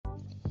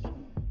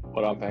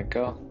What up,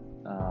 Anchor?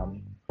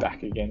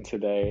 Back again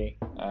today,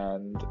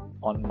 and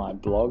on my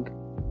blog,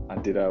 I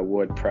did a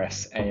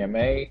WordPress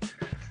AMA.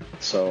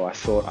 So I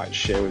thought I'd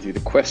share with you the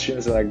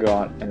questions that I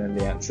got and then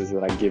the answers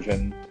that I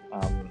given.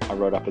 I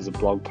wrote up as a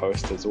blog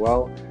post as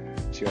well,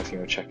 so you guys can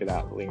go check it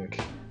out. The link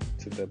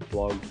to the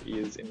blog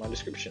is in my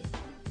description.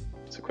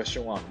 So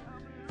question 1,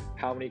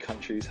 how many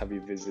countries have you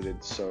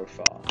visited so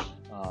far?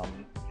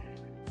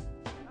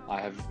 I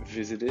have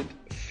visited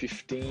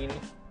 15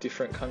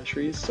 different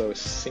countries. So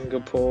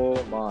Singapore,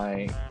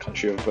 my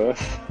country of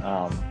birth.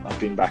 I've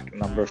been back a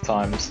number of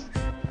times.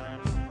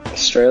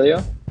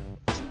 Australia,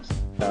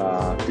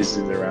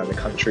 visited around the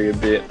country a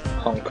bit.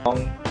 Hong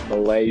Kong,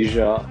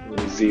 Malaysia,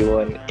 New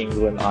Zealand,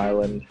 England,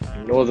 Ireland,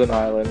 Northern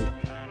Ireland,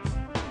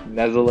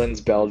 Netherlands,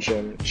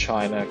 Belgium,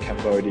 China,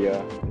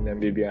 Cambodia,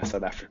 Namibia,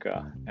 South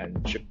Africa,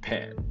 and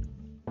Japan.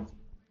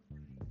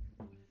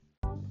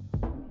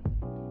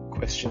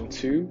 Question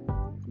 2,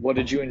 what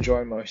did you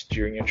enjoy most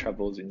during your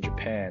travels in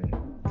Japan?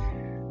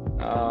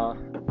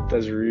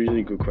 That's a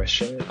really good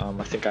question.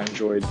 I think I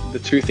enjoyed, the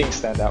two things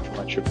stand out from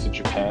my trip to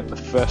Japan. The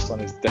first one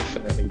is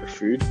definitely the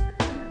food.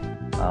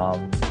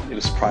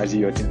 It'll surprise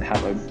you, I didn't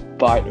have a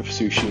bite of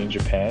sushi in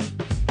Japan.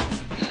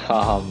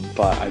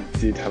 But I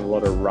did have a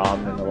lot of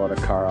ramen and a lot of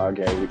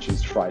karaage, which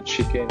is fried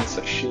chicken,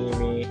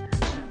 sashimi.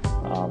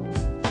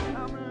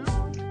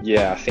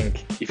 I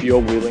think if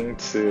you're willing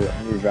to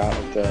move out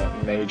of the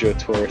major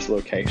tourist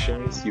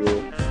locations,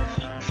 you'll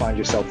find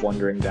yourself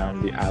wandering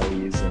down the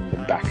alleys and the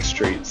back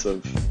streets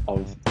of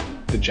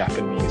the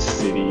Japanese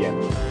city,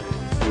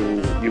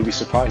 and you'll be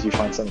surprised. You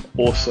find some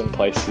awesome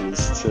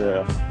places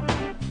to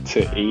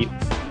eat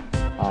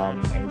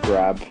and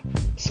grab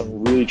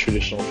some really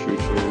traditional food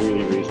for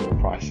really reasonable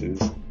prices,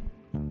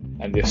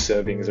 and their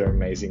servings are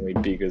amazingly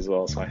big as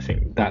well. So I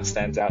think that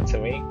stands out to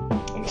me.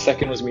 And the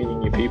second was meeting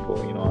new people.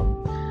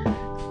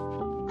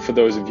 For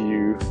those of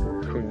you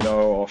who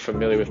know or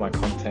familiar with my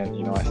content,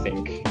 I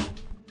think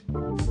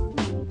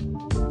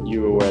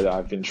you're aware that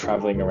I've been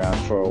traveling around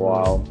for a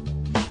while,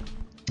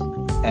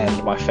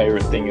 and my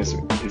favorite thing is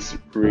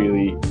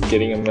really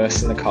getting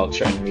immersed in the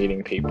culture and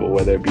meeting people,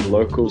 whether it be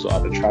locals or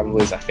other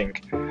travelers. I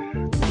think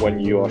when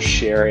you are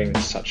sharing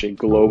such a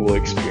global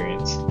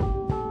experience,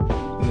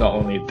 not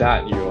only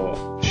that, you're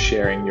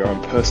sharing your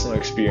own personal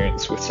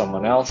experience with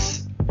someone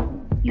else.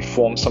 You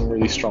form some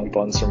really strong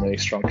bonds, some really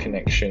strong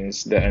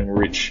connections that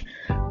enrich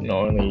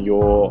not only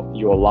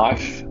your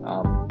life,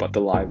 but the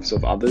lives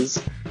of others.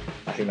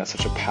 I think that's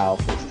such a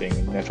powerful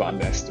thing. Never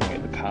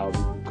underestimate the power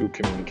of good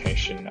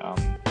communication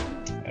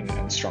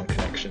and strong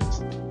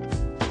connections.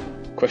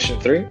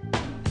 Question 3,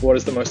 what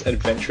is the most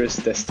adventurous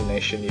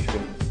destination you've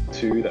been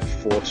to that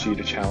forced you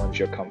to challenge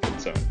your comfort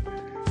zone?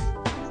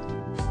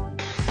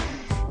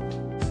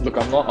 Look,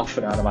 I'm not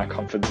often out of my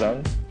comfort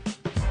zone,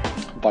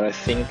 but I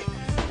think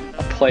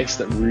a place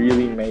that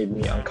really made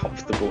me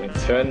uncomfortable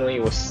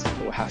internally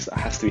has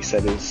to be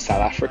said is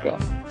South Africa.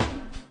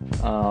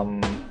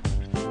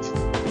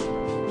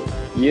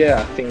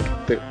 I think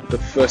the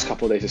first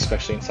couple of days,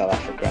 especially in South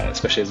Africa, and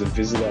especially as a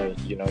visitor,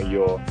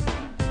 you're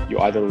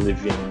either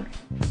living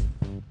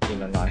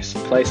in a nice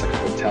place like a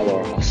hotel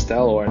or a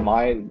hostel, or in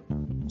my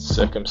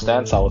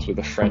circumstance, I was with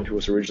a friend who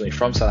was originally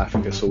from South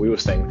Africa, so we were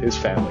staying with his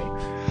family,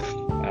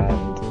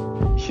 and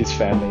his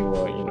family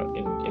were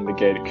in the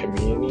gated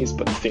communities.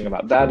 But the thing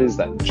about that is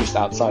that just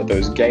outside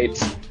those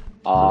gates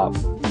are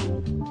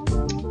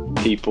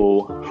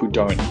people who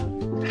don't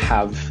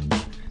have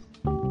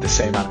the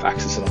same amount of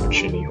access and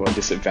opportunity, who are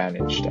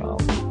disadvantaged,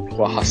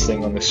 who are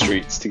hustling on the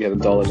streets to get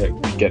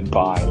 $1 to get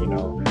by,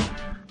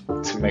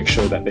 to make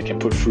sure that they can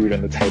put food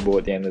on the table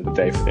at the end of the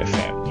day for their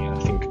family. And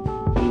I think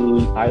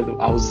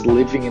I was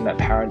living in that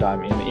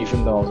paradigm, and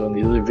even though I was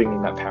only living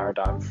in that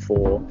paradigm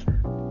for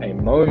a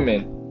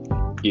moment,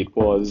 it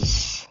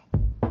was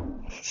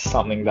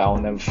something that I'll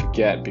never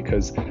forget,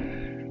 because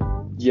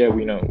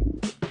we know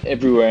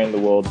everywhere in the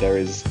world there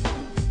is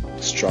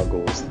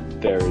struggles,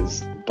 there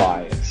is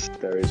bias,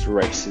 there is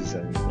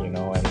racism,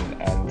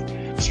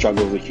 and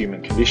struggle with the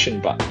human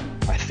condition. But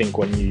I think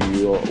when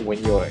you're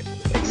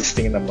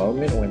existing in the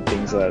moment, when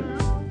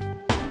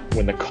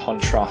the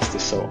contrast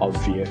is so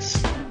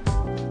obvious,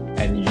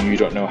 and you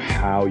don't know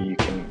how you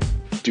can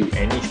do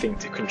anything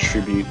to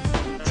contribute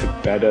to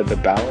better the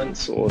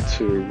balance or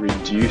to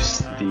reduce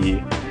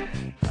the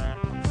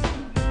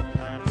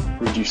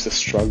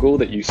struggle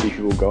that you see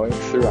people going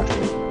through, I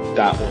think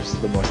that was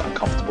the most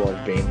uncomfortable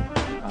I've been.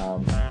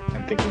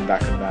 And thinking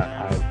back on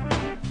that,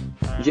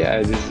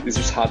 it's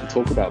just hard to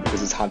talk about,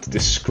 because it's hard to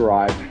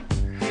describe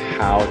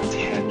how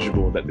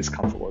tangible that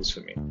discomfort was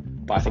for me.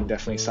 But I think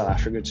definitely South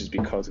Africa, just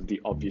because of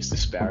the obvious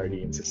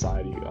disparity in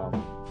society,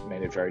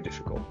 made it very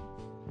difficult.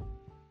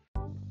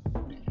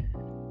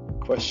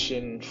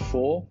 Question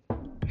 4,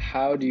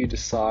 how do you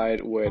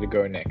decide where to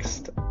go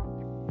next?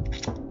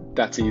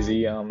 That's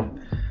easy. I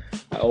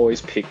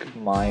always pick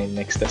my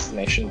next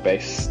destination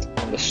based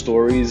on the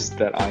stories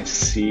that I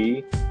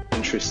see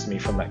interest me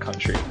from that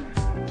country.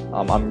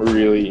 I'm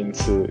really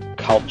into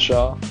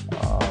culture,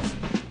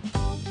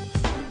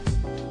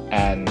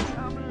 and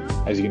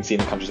as you can see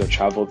in the countries I've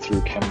traveled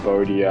through,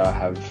 Cambodia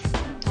have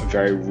a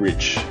very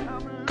rich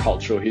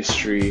cultural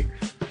history.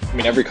 I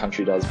mean, every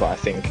country does, but I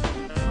think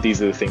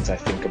these are the things I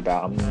think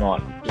about. I'm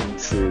not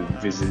into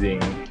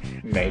visiting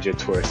major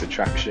tourist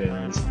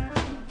attractions.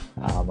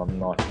 I'm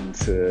not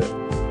into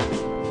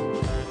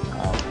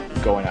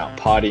going out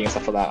partying and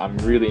stuff like that. I'm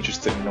really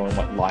interested in knowing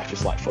what life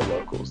is like for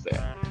locals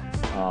there.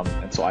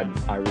 And so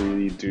I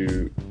really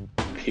do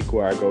pick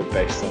where I go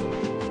based on,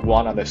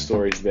 one, are there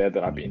stories there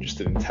that I'd be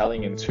interested in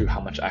telling, and two,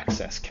 how much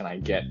access can I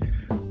get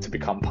to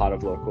become part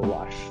of local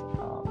life.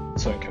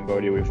 So in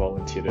Cambodia, we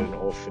volunteered at an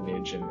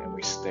orphanage, and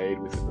we stayed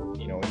with,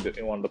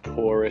 in one of the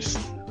poorest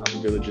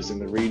villages in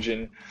the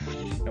region,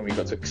 and we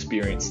got to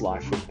experience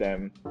life with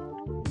them.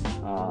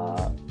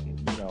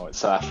 In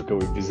South Africa,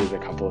 we visited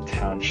a couple of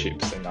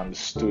townships and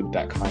understood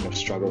that kind of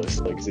struggle that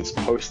still exists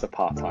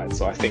post-apartheid.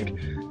 So I think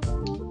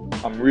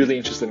I'm really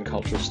interested in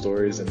cultural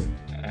stories and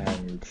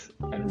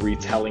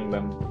retelling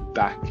them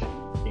back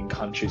in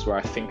countries where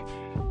I think,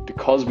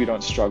 because we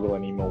don't struggle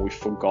anymore, we've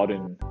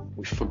forgotten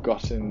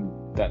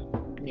that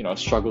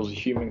struggle is a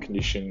human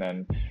condition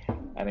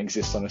and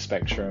exists on a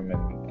spectrum,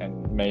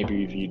 and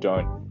maybe if you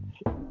don't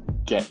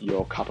get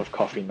your cup of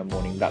coffee in the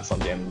morning, that's not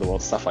the end of the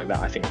world, stuff like that.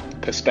 I think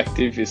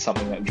perspective is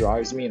something that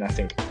drives me, and I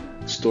think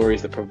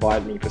stories that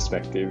provide me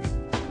perspective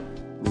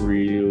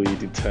really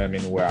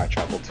determine where I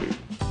travel to.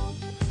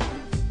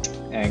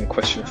 And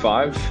question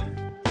 5,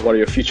 what are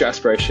your future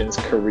aspirations,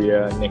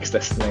 career, next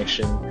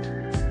destination?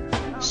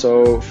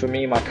 So for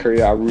me, my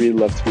career, I really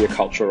love to be a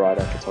cultural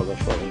writer and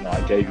photographer.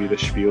 I gave you the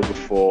spiel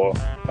before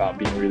about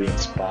being really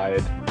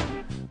inspired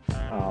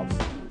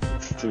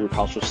through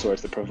cultural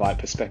stories that provide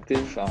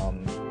perspective.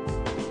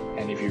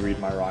 And if you read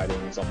my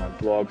writings on my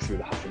blog, through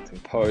the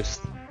Huffington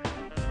Post,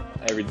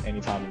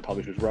 anytime I'm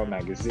published with Row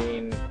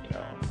Magazine,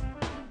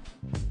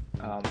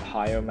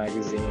 Hio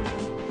Magazine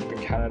in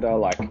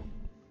Canada,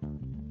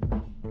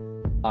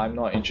 I'm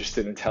not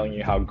interested in telling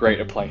you how great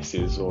a place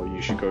is, or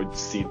you should go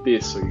see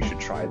this, or you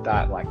should try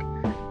that.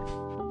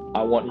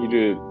 I want you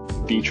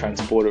to be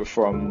transported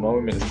for a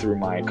moment through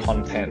my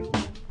content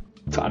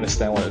to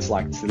understand what it's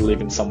like to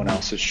live in someone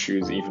else's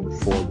shoes, even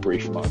for a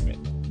brief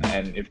moment.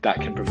 And if that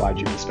can provide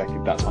you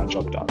perspective, that's my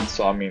job done.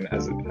 So I mean,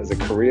 as a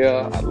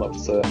career, I'd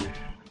love to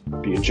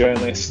be a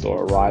journalist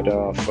or a writer,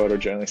 a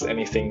photojournalist.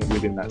 Anything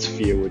within that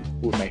sphere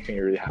would make me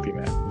a really happy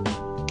man.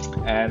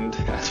 And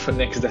as for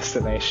next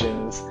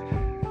destinations,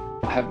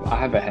 I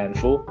have a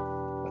handful.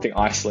 I think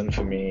Iceland,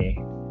 for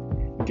me,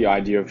 the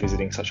idea of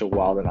visiting such a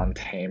wild and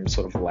untamed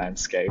sort of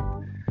landscape,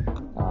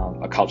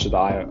 a culture that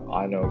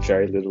I know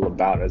very little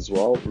about as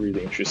well,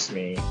 really interests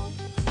me.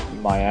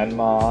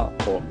 Myanmar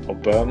or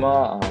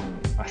Burma,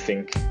 I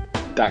think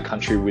that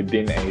country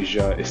within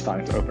Asia is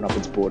starting to open up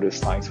its borders,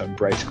 starting to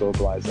embrace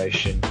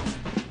globalization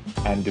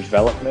and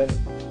development.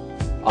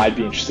 I'd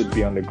be interested to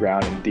be on the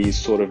ground in these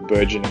sort of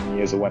burgeoning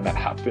years, or when that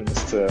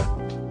happens, to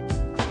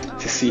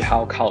see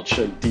how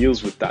culture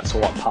deals with that. So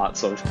what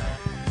parts of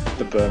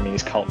the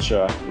Burmese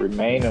culture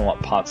remain, and what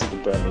parts of the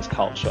Burmese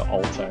culture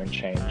alter and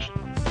change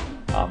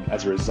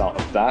as a result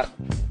of that.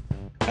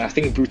 And I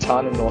think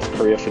Bhutan and North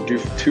Korea, for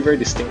two very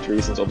distinct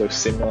reasons, although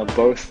similar,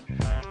 both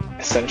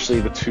essentially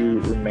the two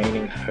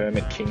remaining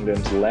hermit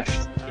kingdoms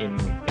left in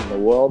the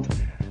world,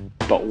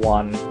 but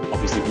one,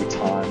 obviously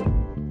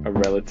Bhutan, a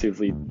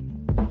relatively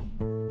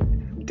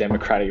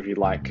democratic, if you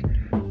like,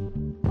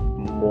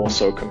 more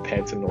so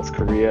compared to North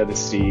Korea, to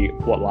see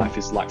what life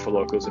is like for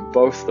locals in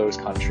both those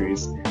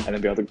countries, and then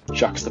be able to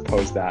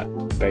juxtapose that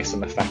based on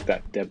the fact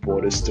that their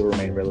borders still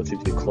remain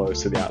relatively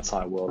close to the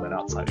outside world and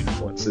outside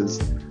influences.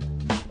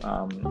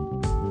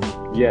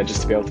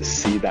 Just to be able to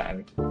see that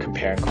and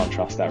compare and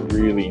contrast that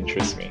really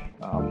interests me.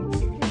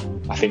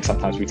 I think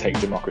sometimes we take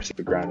democracy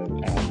for granted,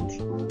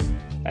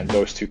 and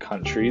those two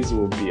countries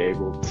will be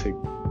able to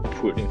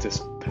put into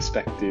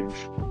perspective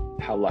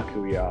how lucky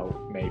we are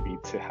maybe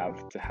to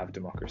have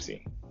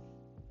democracy.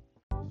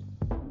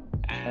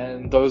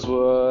 And those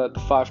were the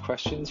 5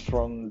 questions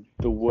from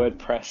the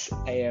WORDPRESS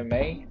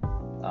AMA.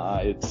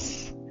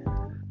 It's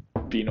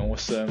been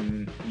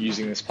awesome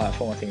using this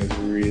platform. I think it's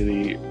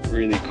really,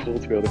 really cool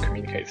to be able to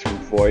communicate through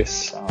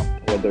voice,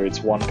 whether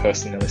it's one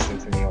person listening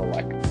to me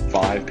or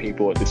 5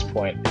 people at this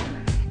point,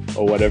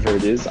 or whatever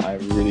it is. I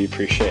really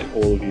appreciate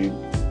all of you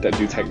that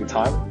do take the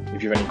time.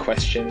 If you have any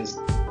questions,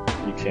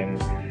 you can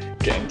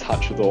get in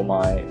touch with all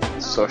my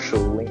social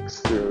links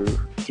through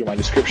my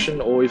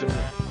description, or even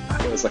I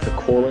think there's a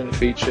call-in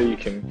feature. You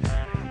can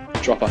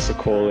drop us a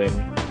call in,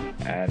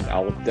 and I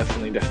will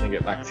definitely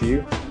get back to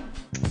you.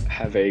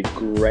 Have a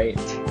great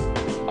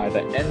either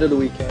end of the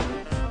weekend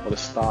or the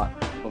start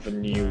of a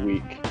new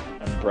week.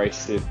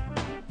 Embrace it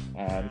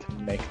and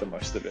make the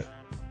most of it.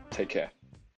 Take care.